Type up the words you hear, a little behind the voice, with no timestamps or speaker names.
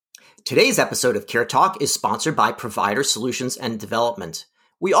Today's episode of Care Talk is sponsored by Provider Solutions and Development.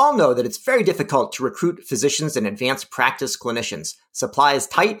 We all know that it's very difficult to recruit physicians and advanced practice clinicians. Supply is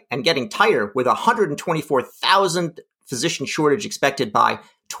tight and getting tighter, with 124,000 physician shortage expected by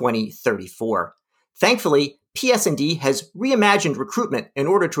 2034. Thankfully, PS&D has reimagined recruitment in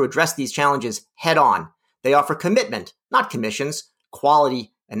order to address these challenges head on. They offer commitment, not commissions,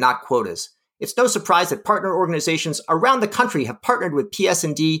 quality, and not quotas. It's no surprise that partner organizations around the country have partnered with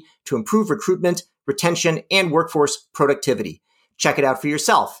PS&D to improve recruitment, retention, and workforce productivity. Check it out for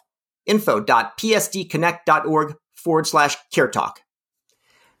yourself. info.psdconnect.org/Care Talk.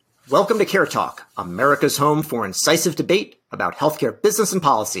 Welcome to Care Talk, America's home for incisive debate about healthcare business and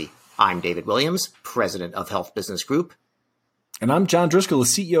policy. I'm David Williams, president of Health Business Group. And I'm John Driscoll, the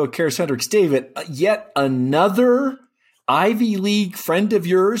CEO of CareCentrix. David, yet another Ivy League friend of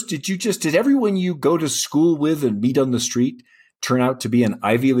yours. Did everyone you go to school with and meet on the street turn out to be an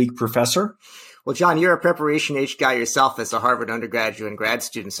Ivy League professor? Well, John, you're a Preparation H guy yourself as a Harvard undergraduate and grad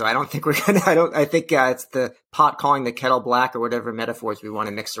student, so I don't think we're going to, I think it's the pot calling the kettle black or whatever metaphors we want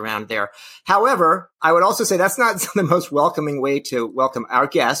to mix around there. However, I would also say that's not the most welcoming way to welcome our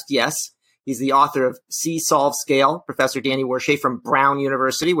guest. Yes, he's the author of C Solve Scale, Professor Danny Warshay from Brown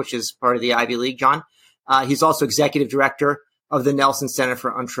University, which is part of the Ivy League, John. He's also executive director of the Nelson Center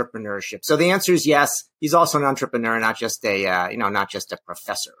for Entrepreneurship. So the answer is yes. He's also an entrepreneur, not just a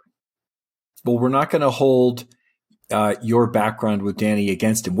professor. Well, we're not going to hold your background with Danny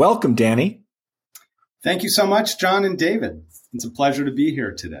against him. Welcome, Danny. Thank you so much, John and David. It's a pleasure to be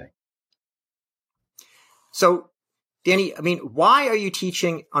here today. So, Danny, why are you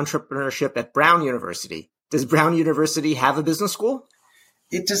teaching entrepreneurship at Brown University? Does Brown University have a business school?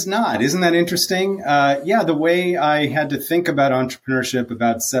 It does not. Isn't that interesting? The way I had to think about entrepreneurship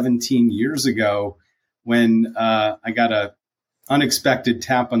about 17 years ago when I got a unexpected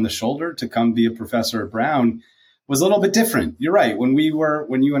tap on the shoulder to come be a professor at Brown was a little bit different. You're right. When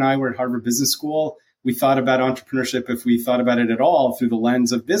you and I were at Harvard Business School, we thought about entrepreneurship, if we thought about it at all, through the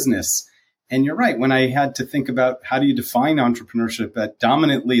lens of business. And you're right. When I had to think about how do you define entrepreneurship at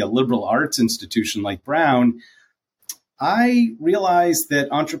dominantly a liberal arts institution like Brown, I realized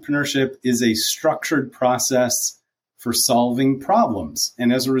that entrepreneurship is a structured process for solving problems.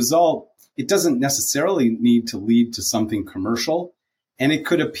 And as a result, it doesn't necessarily need to lead to something commercial. And it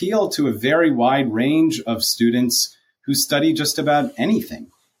could appeal to a very wide range of students who study just about anything.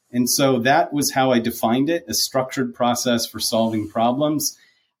 And so that was how I defined it, a structured process for solving problems.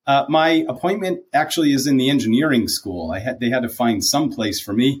 My appointment actually is in the engineering school. They had to find some place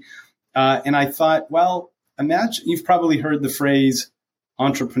for me. And I thought, well, imagine, you've probably heard the phrase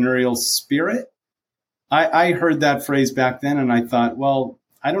entrepreneurial spirit. I heard that phrase back then, and I thought, well,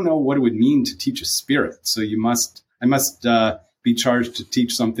 I don't know what it would mean to teach a spirit. So I must be charged to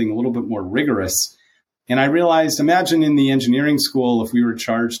teach something a little bit more rigorous. And I realized, imagine in the engineering school, if we were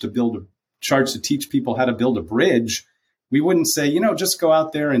charged to teach people how to build a bridge, we wouldn't say, just go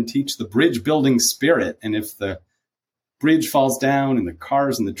out there and teach the bridge building spirit. And if the bridge falls down and the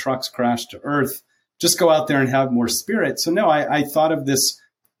cars and the trucks crash to earth, just go out there and have more spirit. So no, I thought of this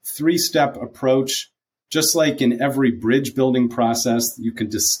 3-step approach. Just like in every bridge building process, you could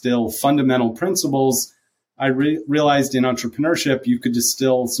distill fundamental principles. I realized in entrepreneurship, you could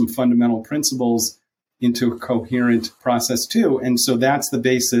distill some fundamental principles into a coherent process too. And so that's the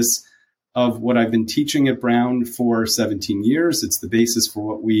basis of what I've been teaching at Brown for 17 years. It's the basis for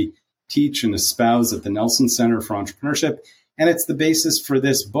what we teach and espouse at the Nelson Center for Entrepreneurship. And it's the basis for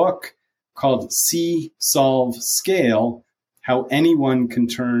this book called C Solve Scale: How Anyone Can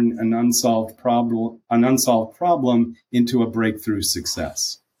Turn an unsolved problem into a breakthrough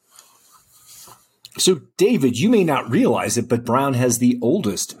success. So, David, you may not realize it, but Brown has the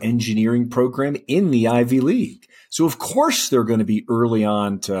oldest engineering program in the Ivy League. So, of course, they're going to be early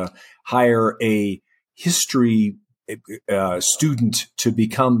on to hire a history student to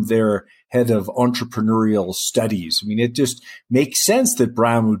become their head of entrepreneurial studies. It just makes sense that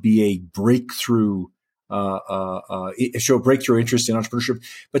Brown would be a breakthrough show breakthrough interest in entrepreneurship.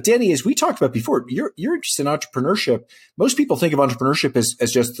 But Danny, as we talked about before, you're interested in entrepreneurship. Most people think of entrepreneurship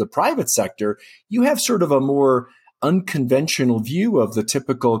as just the private sector. You have sort of a more unconventional view of the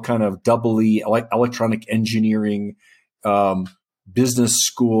typical kind of EE, like electronic engineering, business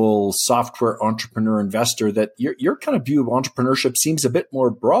school, software entrepreneur investor, that your kind of view of entrepreneurship seems a bit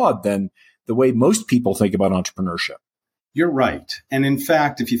more broad than the way most people think about entrepreneurship. You're right. And in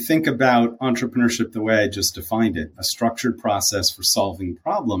fact, if you think about entrepreneurship the way I just defined it, a structured process for solving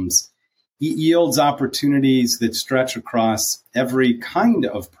problems, it yields opportunities that stretch across every kind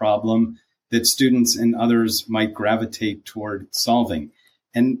of problem that students and others might gravitate toward solving.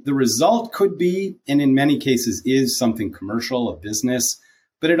 And the result could be, and in many cases is, something commercial, a business,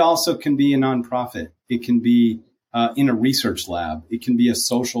 but it also can be a nonprofit. It can be in a research lab. It can be a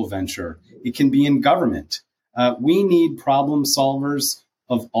social venture. It can be in government. We need problem solvers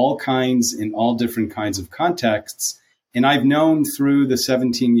of all kinds in all different kinds of contexts. And I've known through the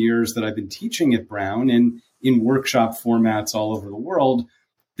 17 years that I've been teaching at Brown and in workshop formats all over the world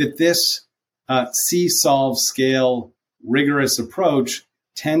that this see, solve, scale, rigorous approach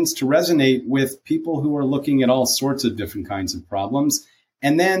tends to resonate with people who are looking at all sorts of different kinds of problems.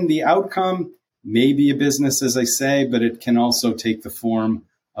 And then the outcome may be a business, as I say, but it can also take the form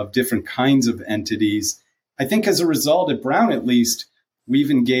of different kinds of entities. I think as a result, at Brown at least, we've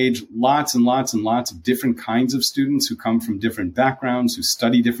engaged lots and lots and lots of different kinds of students who come from different backgrounds, who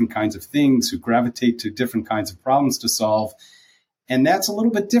study different kinds of things, who gravitate to different kinds of problems to solve. And that's a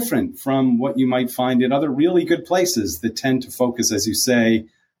little bit different from what you might find at other really good places that tend to focus, as you say,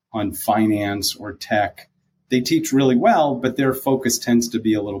 on finance or tech. They teach really well, but their focus tends to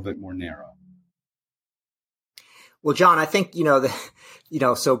be a little bit more narrow. Well, John, I think,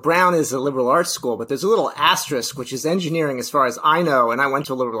 so Brown is a liberal arts school, but there's a little asterisk, which is engineering, as far as I know, and I went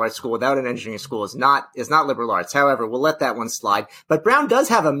to a liberal arts school without an engineering school, is not liberal arts. However, we'll let that one slide. But Brown does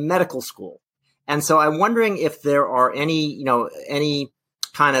have a medical school. And so I'm wondering if there are any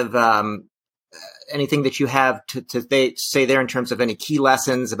kind of anything that you have to say there in terms of any key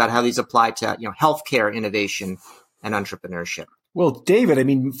lessons about how these apply to, healthcare innovation and entrepreneurship. Well, David, I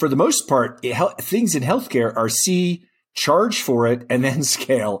mean, for the most part, things in healthcare are see, charge for it, and then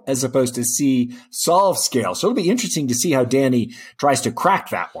scale, as opposed to see, solve, scale. So it'll be interesting to see how Danny tries to crack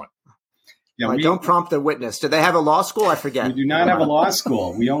that one. Yeah, don't prompt the witness. Do they have a law school? I forget. We do not have a law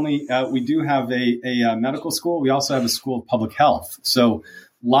school. We do have a medical school. We also have a school of public health. So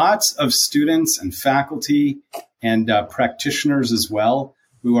lots of students and faculty and practitioners as well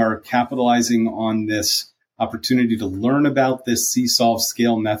who are capitalizing on this opportunity to learn about this see, solve,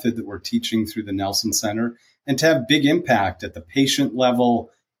 scale method that we're teaching through the Nelson Center, and to have big impact at the patient level,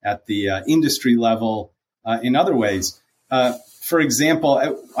 at the industry level, in other ways. For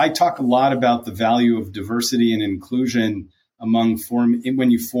example, I talk a lot about the value of diversity and inclusion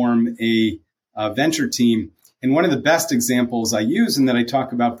when you form a venture team. And one of the best examples I use, and that I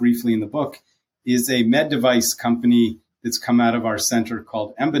talk about briefly in the book, is a med device company that's come out of our center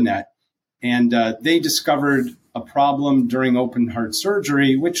called Embanet. And they discovered a problem during open heart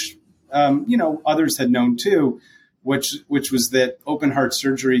surgery, which others had known too, which was that open heart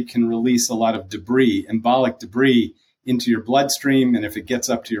surgery can release a lot of debris, embolic debris, into your bloodstream. And if it gets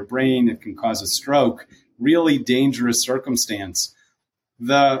up to your brain, it can cause a stroke. Really dangerous circumstance.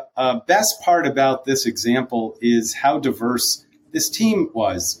 The best part about this example is how diverse this team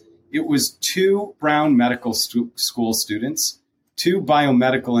was. It was 2 Brown Medical School students, 2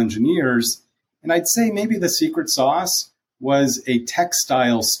 biomedical engineers, and I'd say maybe the secret sauce was a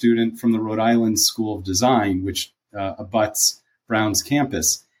textile student from the Rhode Island School of Design, which abuts Brown's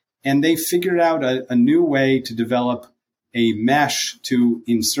campus. And they figured out a new way to develop a mesh to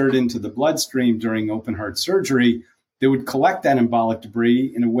insert into the bloodstream during open heart surgery that would collect that embolic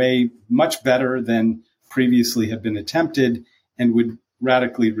debris in a way much better than previously had been attempted, and would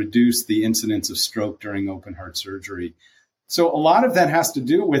radically reduce the incidence of stroke during open heart surgery. So a lot of that has to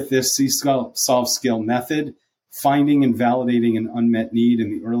do with this see, solve, scale method, finding and validating an unmet need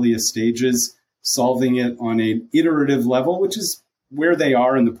in the earliest stages, solving it on an iterative level, which is where they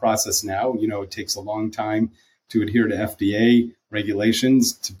are in the process now. It takes a long time to adhere to FDA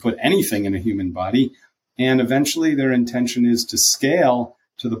regulations to put anything in a human body. And eventually their intention is to scale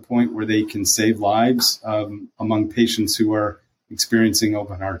to the point where they can save lives among patients who are experiencing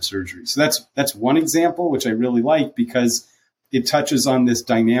open heart surgery. So that's one example, which I really like, because it touches on this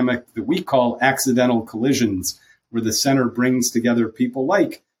dynamic that we call accidental collisions, where the center brings together people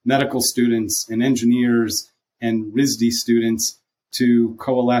like medical students and engineers and RISD students to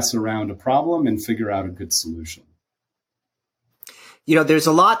coalesce around a problem and figure out a good solution. There's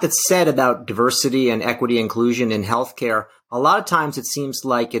a lot that's said about diversity and equity inclusion in healthcare. A lot of times it seems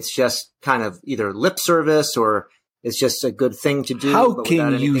like it's just kind of either lip service or it's just a good thing to do. How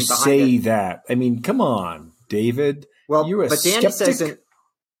can you say that? I mean, come on, David. Well, you're but Danny says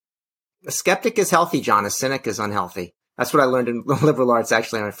a skeptic is healthy, John. A cynic is unhealthy. That's what I learned in liberal arts,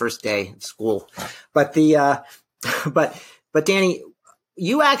 actually, on my first day of school. But but Danny,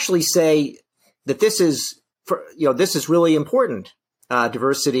 you actually say that this is really important,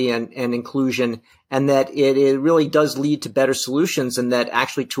 diversity and inclusion, and that it really does lead to better solutions, and that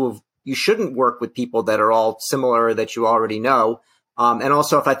actually you shouldn't work with people that are all similar that you already know, And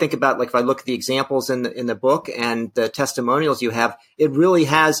also, if I think about, like, if I look at the examples in the book and the testimonials you have, it really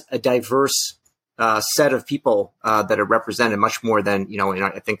has a diverse set of people that are represented, much more than,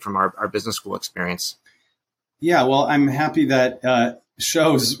 I think from our business school experience. Yeah, well, I'm happy that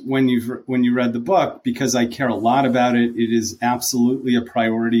shows when you read the book, because I care a lot about it. It is absolutely a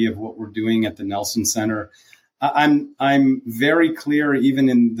priority of what we're doing at the Nelson Center. I'm very clear, even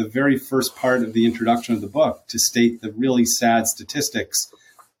in the very first part of the introduction of the book, to state the really sad statistics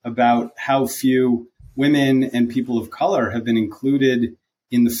about how few women and people of color have been included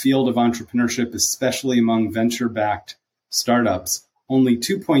in the field of entrepreneurship, especially among venture-backed startups. Only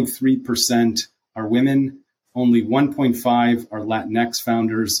 2.3% are women. Only 1.5% are Latinx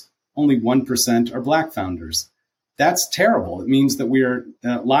founders. Only 1% are Black founders. That's terrible. It means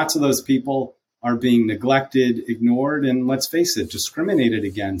that lots of those people are being neglected, ignored, and let's face it, discriminated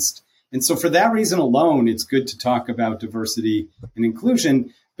against. And so for that reason alone, it's good to talk about diversity and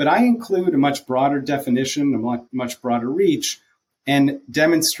inclusion. But I include a much broader definition, a much broader reach, and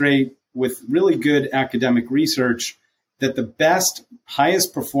demonstrate with really good academic research that the best,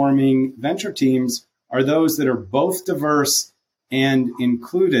 highest performing venture teams are those that are both diverse and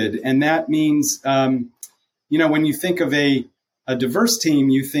included. And that means, when you think of a diverse team,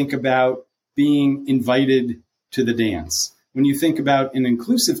 you think about being invited to the dance. When you think about an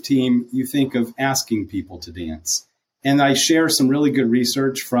inclusive team, you think of asking people to dance. And I share some really good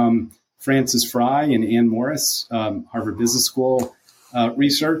research from Frances Frye and Ann Morris, Harvard Business School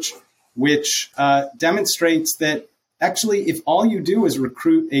research, which demonstrates that actually, if all you do is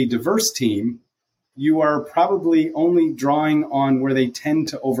recruit a diverse team, you are probably only drawing on where they tend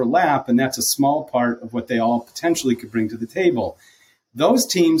to overlap, and that's a small part of what they all potentially could bring to the table. Those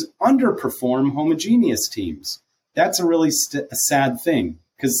teams underperform homogeneous teams. That's a really a sad thing,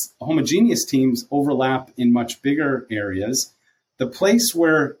 because homogeneous teams overlap in much bigger areas. The place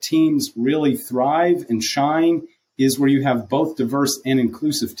where teams really thrive and shine is where you have both diverse and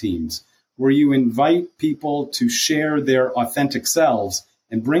inclusive teams, where you invite people to share their authentic selves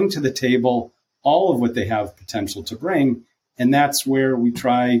and bring to the table all of what they have potential to bring. And that's where we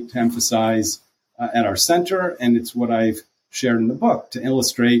try to emphasize at our center. And it's what I've shared in the book, to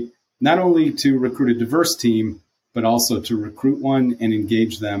illustrate not only to recruit a diverse team, but also to recruit one and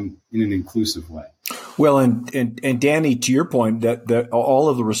engage them in an inclusive way. Well, and Danny, to your point, that all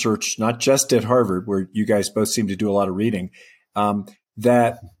of the research, not just at Harvard, where you guys both seem to do a lot of reading,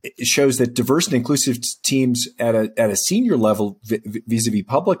 that shows that diverse and inclusive teams at a senior level vis-a-vis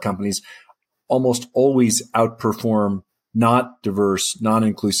public companies almost always outperform not diverse,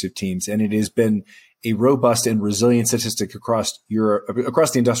 non-inclusive teams. And it has been a robust and resilient statistic across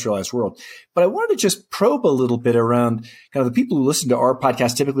the industrialized world. But I wanted to just probe a little bit around kind of the people who listen to our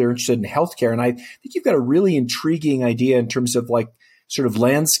podcast typically are interested in healthcare. And I think you've got a really intriguing idea in terms of like sort of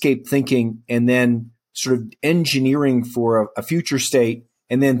landscape thinking and then sort of engineering for a future state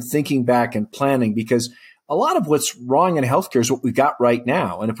and then thinking back and planning, because a lot of what's wrong in healthcare is what we've got right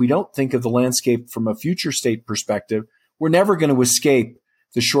now. And if we don't think of the landscape from a future state perspective, we're never going to escape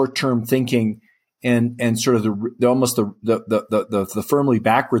the short-term thinking and sort of the firmly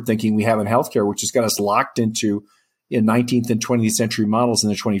backward thinking we have in healthcare, which has got us locked into 19th and 20th century models in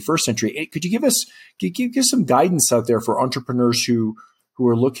the 21st century. Could you give us some guidance out there for entrepreneurs who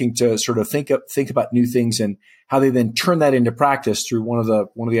are looking to sort of think about new things and how they then turn that into practice through one of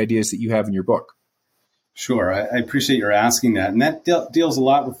the ideas that you have in your book? Sure, I appreciate your asking that, and that deals a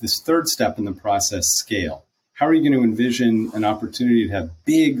lot with this third step in the process: scale. How are you going to envision an opportunity to have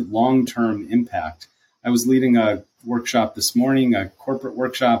big, long-term impact? I was leading a workshop this morning, a corporate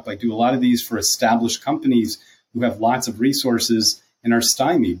workshop. I do a lot of these for established companies who have lots of resources and are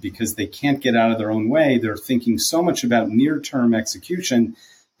stymied because they can't get out of their own way. They're thinking so much about near-term execution,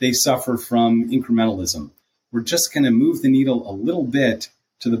 they suffer from incrementalism. We're just going to move the needle a little bit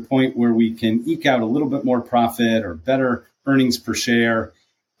to the point where we can eke out a little bit more profit or better earnings per share.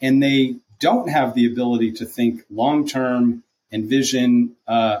 And they don't have the ability to think long-term, envision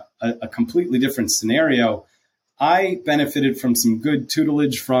a completely different scenario. I benefited from some good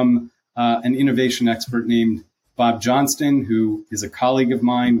tutelage from an innovation expert named Bob Johnston, who is a colleague of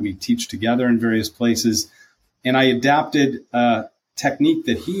mine. We teach together in various places. And I adapted a technique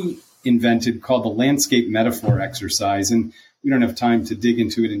that he invented called the landscape metaphor exercise. And we don't have time to dig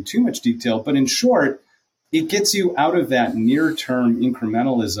into it in too much detail. But in short, it gets you out of that near-term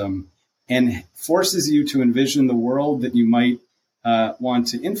incrementalism and forces you to envision the world that you might want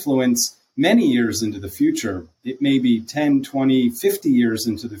to influence many years into the future. It may be 10, 20, 50 years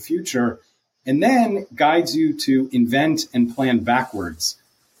into the future, and then guides you to invent and plan backwards.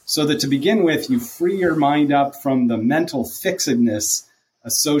 so that to begin with, you free your mind up from the mental fixedness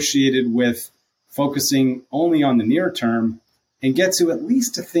associated with focusing only on the near term, and get to at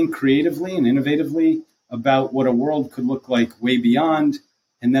least to think creatively and innovatively about what a world could look like way beyond.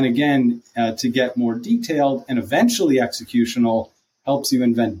 And then again, to get more detailed and eventually executional helps you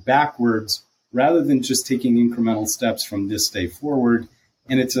invent backwards rather than just taking incremental steps from this day forward.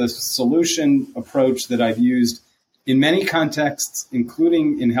 And it's a solution approach that I've used in many contexts,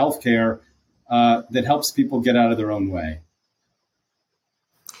 including in healthcare, that helps people get out of their own way.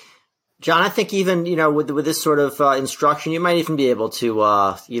 John, I think even, with this sort of instruction, you might even be able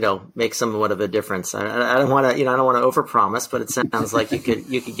to, make somewhat of a difference. I don't want to, I don't want to overpromise, but it sounds like you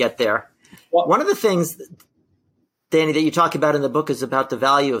could get there. Well, one of the things, Danny, that you talk about in the book is about the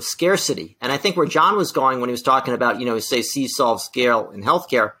value of scarcity. And I think where John was going when he was talking about, say, see-solve scale in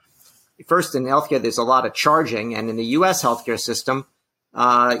healthcare. First, in healthcare, there's a lot of charging. And in the U.S. healthcare system,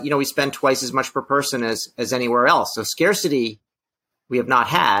 we spend twice as much per person as anywhere else. So scarcity we have not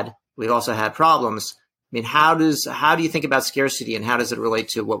had. We've also had problems. I mean, how do you think about scarcity, and how does it relate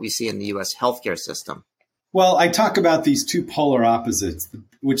to what we see in the U.S. healthcare system? Well, I talk about these two polar opposites,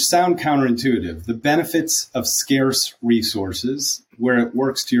 which sound counterintuitive. The benefits of scarce resources, where it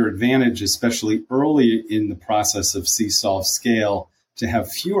works to your advantage, especially early in the process of see-solve scale, to have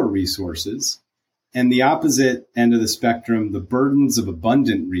fewer resources. And the opposite end of the spectrum, the burdens of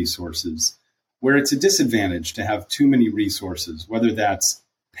abundant resources, where it's a disadvantage to have too many resources, whether that's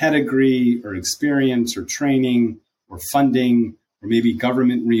pedigree or experience or training or funding or maybe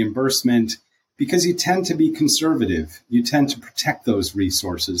government reimbursement, because you tend to be conservative. You tend to protect those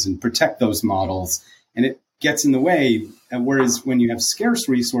resources and protect those models, and it gets in the way. Whereas when you have scarce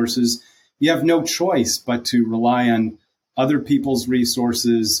resources, you have no choice but to rely on other people's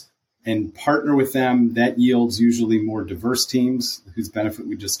resources and partner with them. That yields usually more diverse teams, whose benefit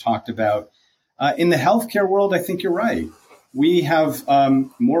we just talked about. In the healthcare world, I think you're right. We have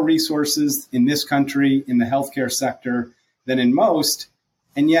more resources in this country in the healthcare sector than in most,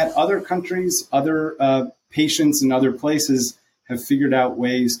 and yet other countries, other patients in other places have figured out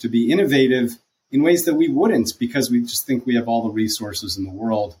ways to be innovative in ways that we wouldn't, because we just think we have all the resources in the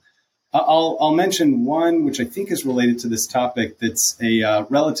world. I'll mention one which I think is related to this topic. That's a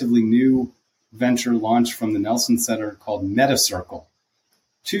relatively new venture launched from the Nelson Center called MetaCircle.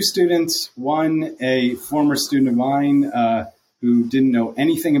 Two students, one a former student of mine who didn't know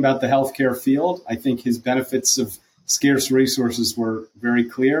anything about the healthcare field. I think his benefits of scarce resources were very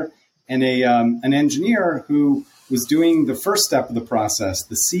clear. And an engineer who was doing the first step of the process,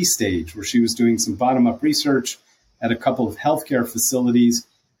 the C stage, where she was doing some bottom-up research at a couple of healthcare facilities.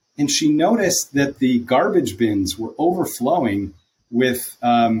 And she noticed that the garbage bins were overflowing with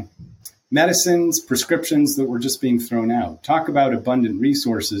medicines, prescriptions that were just being thrown out. Talk about abundant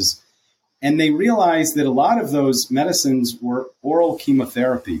resources. And they realized that a lot of those medicines were oral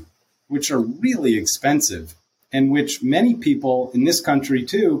chemotherapy, which are really expensive and which many people in this country,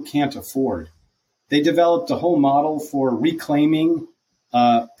 too, can't afford. They developed a whole model for reclaiming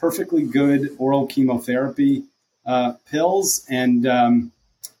perfectly good oral chemotherapy pills and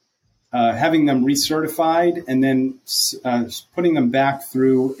having them recertified, and then putting them back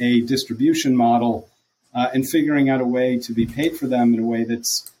through a distribution model and figuring out a way to be paid for them in a way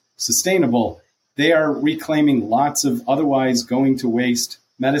that's sustainable. They are reclaiming lots of otherwise going to waste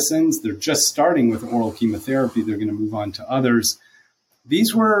medicines. They're just starting with oral chemotherapy. They're going to move on to others.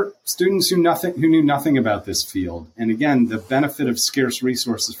 These were students who knew nothing about this field. And again, the benefit of scarce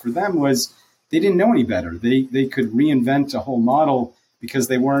resources for them was they didn't know any better. They could reinvent a whole model because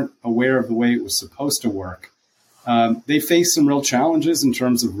they weren't aware of the way it was supposed to work. They faced some real challenges in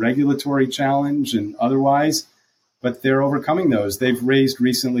terms of regulatory challenge and otherwise, but they're overcoming those. They've raised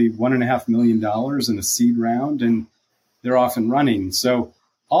recently $1.5 million in a seed round, and they're off and running. So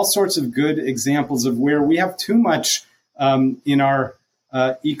all sorts of good examples of where we have too much in our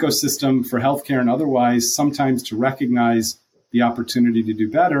ecosystem for healthcare and otherwise, sometimes to recognize the opportunity to do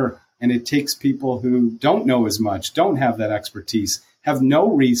better. And it takes people who don't know as much, don't have that expertise, have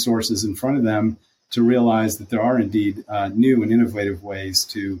no resources in front of them to realize that there are indeed new and innovative ways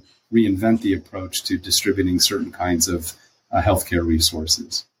to reinvent the approach to distributing certain kinds of healthcare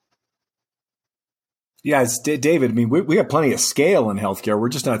resources. Yeah, it's David. I mean, we have plenty of scale in healthcare. We're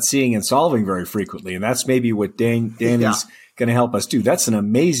just not seeing and solving very frequently. And that's maybe what Danny's going to help us do. That's an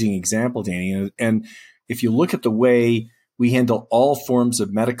amazing example, Danny. And if you look at the way we handle all forms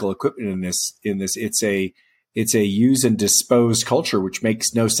of medical equipment in this, it's a use and dispose culture, which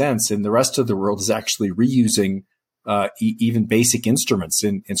makes no sense. And the rest of the world is actually reusing even basic instruments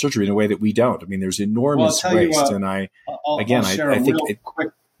in surgery in a way that we don't. I mean, there's enormous waste. And I think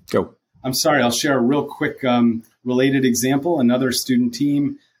Go. I'm sorry, I'll share a real quick related example. Another student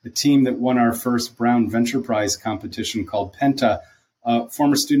team, a team that won our first Brown Venture Prize competition called Penta, a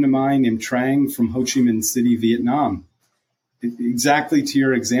former student of mine named Trang from Ho Chi Minh City, Vietnam. Exactly to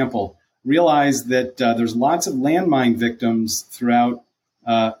your example, realized that there's lots of landmine victims throughout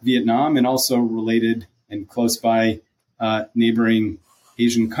Vietnam and also related and close by neighboring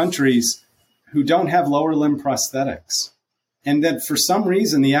Asian countries who don't have lower limb prosthetics. And that for some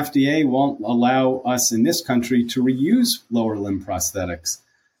reason, the FDA won't allow us in this country to reuse lower limb prosthetics.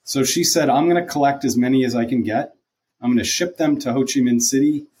 So she said, I'm going to collect as many as I can get. I'm going to ship them to Ho Chi Minh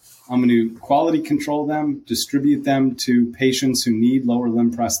City. I'm going to quality control them, distribute them to patients who need lower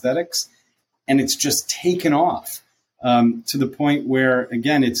limb prosthetics. And it's just taken off to the point where,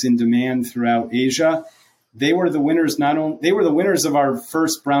 again, it's in demand throughout Asia. They were the winners. They were the winners of our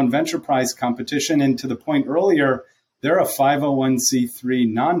first Brown Venture Prize competition. And to the point earlier, they're a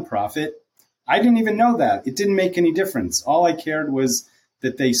 501c3 nonprofit. I didn't even know that. It didn't make any difference. All I cared was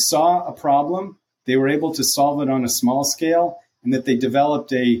that they saw a problem, they were able to solve it on a small scale, and that they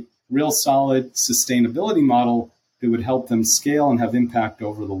developed a real solid sustainability model that would help them scale and have impact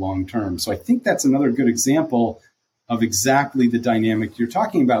over the long term. So I think that's another good example of exactly the dynamic you're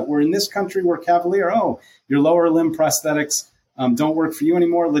talking about. We're in this country, we're cavalier. Oh, your lower limb prosthetics don't work for you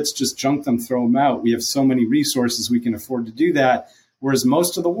anymore. Let's just junk them, throw them out. We have so many resources, we can afford to do that. Whereas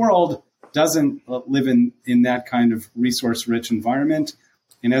most of the world doesn't live in that kind of resource-rich environment.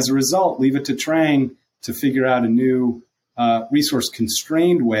 And as a result, leave it to Trang to figure out a new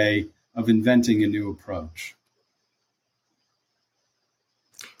resource-constrained way of inventing a new approach.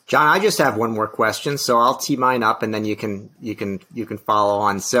 John, I just have one more question, so I'll tee mine up, and then you can follow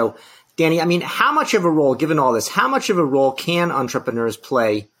on. So, Danny, I mean, how much of a role, given all this, how much of a role can entrepreneurs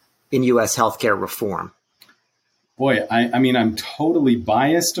play in U.S. healthcare reform? Boy, I mean, I'm totally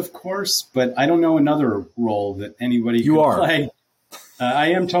biased, of course, but I don't know another role that anybody could play. I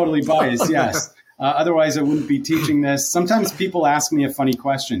am totally biased, yes. Otherwise, I wouldn't be teaching this. Sometimes people ask me a funny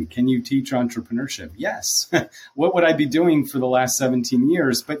question. Can you teach entrepreneurship? Yes. What would I be doing for the last 17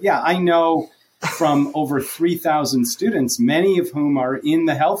 years? But yeah, I know from over 3,000 students, many of whom are in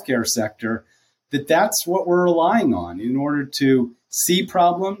the healthcare sector, that that's what we're relying on in order to see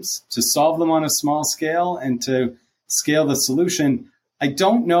problems, to solve them on a small scale, and to scale the solution. I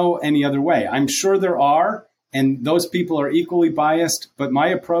don't know any other way. I'm sure there are, and those people are equally biased, but my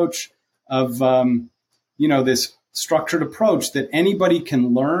approach of, this structured approach that anybody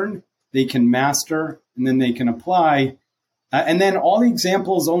can learn, they can master, and then they can apply. And then all the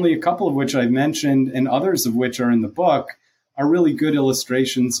examples, only a couple of which I've mentioned and others of which are in the book, are really good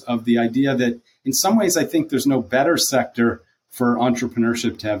illustrations of the idea that in some ways, I think there's no better sector for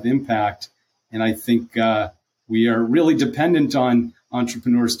entrepreneurship to have impact. And I think we are really dependent on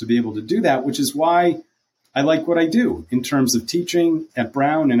entrepreneurs to be able to do that, which is why I like what I do in terms of teaching at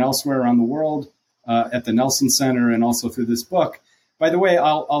Brown and elsewhere around the world, at the Nelson Center, and also through this book. By the way,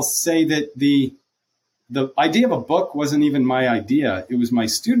 I'll say that the idea of a book wasn't even my idea. It was my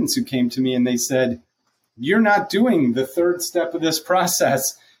students who came to me and they said, "You're not doing the third step of this process.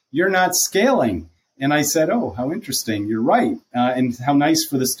 You're not scaling." And I said, "Oh, how interesting. You're right. And how nice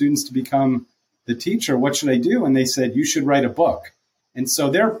for the students to become the teacher. What should I do?" And they said, "You should write a book." And so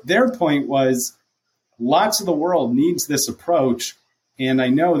their point was, lots of the world needs this approach. And I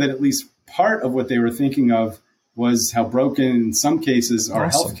know that at least part of what they were thinking of was how broken, in some cases, our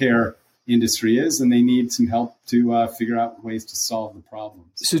healthcare industry is, and they need some help to figure out ways to solve the problems.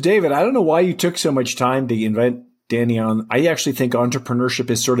 So, David, I don't know why you took so much time to invite Danny on. I actually think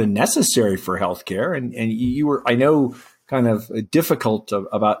entrepreneurship is sort of necessary for healthcare, and you were, I know, kind of difficult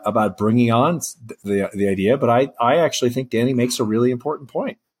about bringing on the idea, but I actually think Danny makes a really important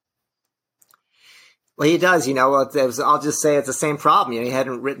point. Well, he does. I'll just say it's the same problem. He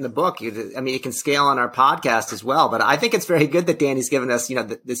hadn't written the book. It can scale on our podcast as well. But I think it's very good that Danny's given us,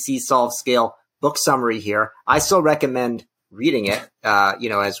 the C-Solve Scale book summary here. I still recommend reading it,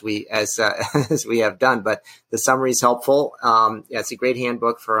 as we have done. But the summary is helpful. It's a great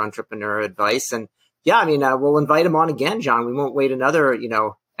handbook for entrepreneur advice. And we'll invite him on again, John. We won't wait another,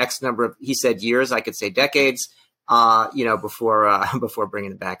 X number of, he said years. I could say decades. Before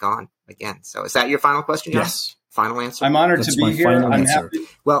bringing it back on again. So is that your final question, John? Yes. Final answer? I'm honored to be here.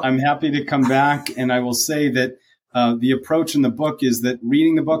 I'm happy to come back. And I will say that the approach in the book is that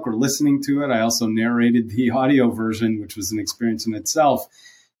reading the book or listening to it, I also narrated the audio version, which was an experience in itself,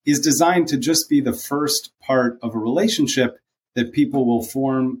 is designed to just be the first part of a relationship that people will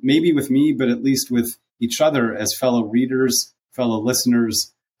form, maybe with me, but at least with each other as fellow readers, fellow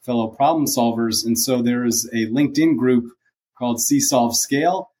listeners, fellow problem solvers. And so there is a LinkedIn group called C-Solve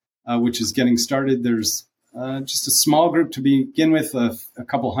Scale which is getting started. There's just a small group to begin with, a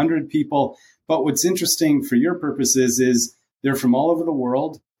couple hundred people. But what's interesting for your purposes is they're from all over the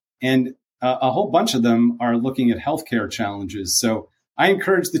world, and a whole bunch of them are looking at healthcare challenges. So I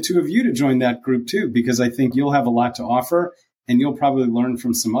encourage the two of you to join that group too, because I think you'll have a lot to offer, and you'll probably learn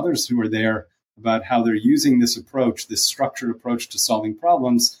from some others who are there about how they're using this approach, this structured approach to solving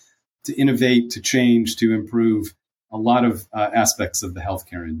problems, to innovate, to change, to improve a lot of aspects of the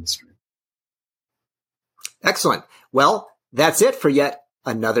healthcare industry. Excellent. Well, that's it for yet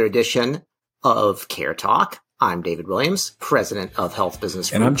another edition of Care Talk. I'm David Williams, president of Health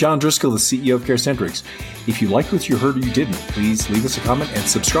Business Group. And I'm John Driscoll, the CEO of CareCentrix. If you liked what you heard or you didn't, please leave us a comment and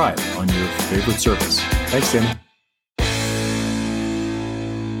subscribe on your favorite service. Thanks, Danny.